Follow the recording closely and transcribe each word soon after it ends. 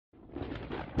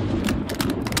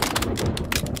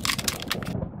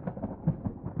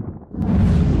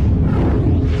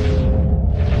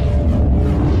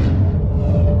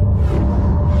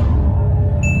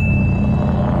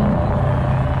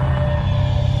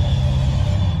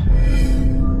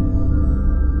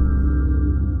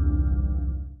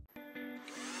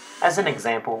As an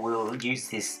example, we will use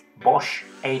this Bosch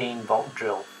 18-volt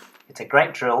drill. It's a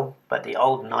great drill, but the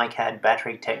old nicad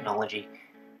battery technology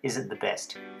isn't the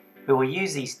best. We will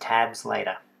use these tabs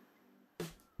later.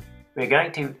 We're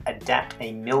going to adapt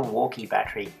a Milwaukee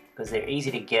battery because they're easy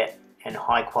to get and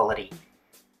high quality.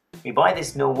 We buy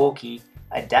this Milwaukee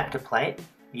adapter plate,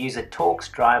 we use a Torx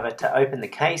driver to open the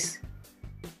case.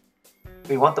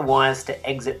 We want the wires to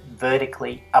exit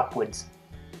vertically upwards.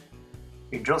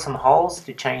 We drill some holes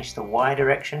to change the wire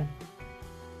direction.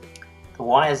 The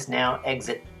wires now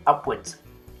exit upwards.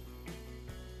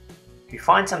 We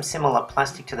find some similar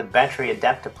plastic to the battery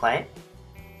adapter plate,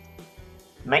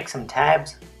 make some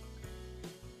tabs.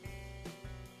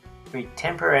 We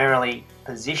temporarily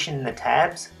position the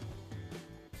tabs,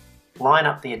 line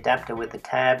up the adapter with the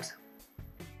tabs,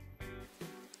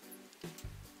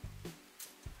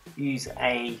 use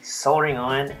a soldering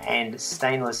iron and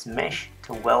stainless mesh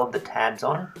to weld the tabs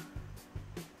on.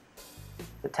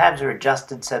 The tabs are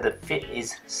adjusted so the fit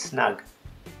is snug.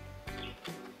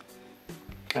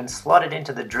 When slotted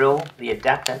into the drill, the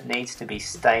adapter needs to be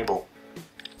stable.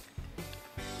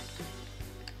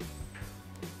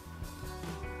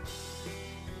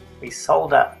 We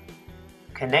solder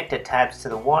connector tabs to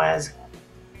the wires,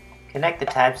 connect the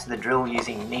tabs to the drill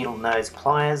using needle nose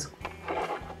pliers.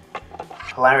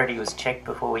 Polarity was checked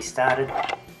before we started.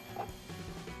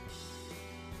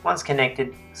 Once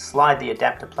connected, slide the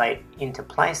adapter plate into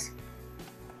place.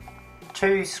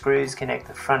 2 screws connect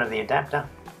the front of the adapter.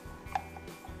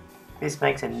 This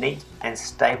makes a neat and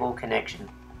stable connection.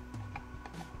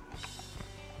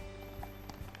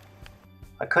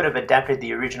 I could have adapted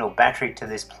the original battery to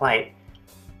this plate,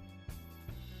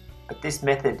 but this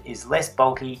method is less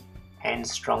bulky and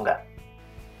stronger.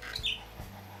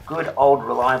 Good old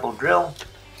reliable drill,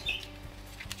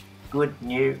 good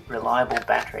new reliable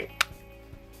battery.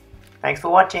 Thanks for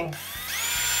watching.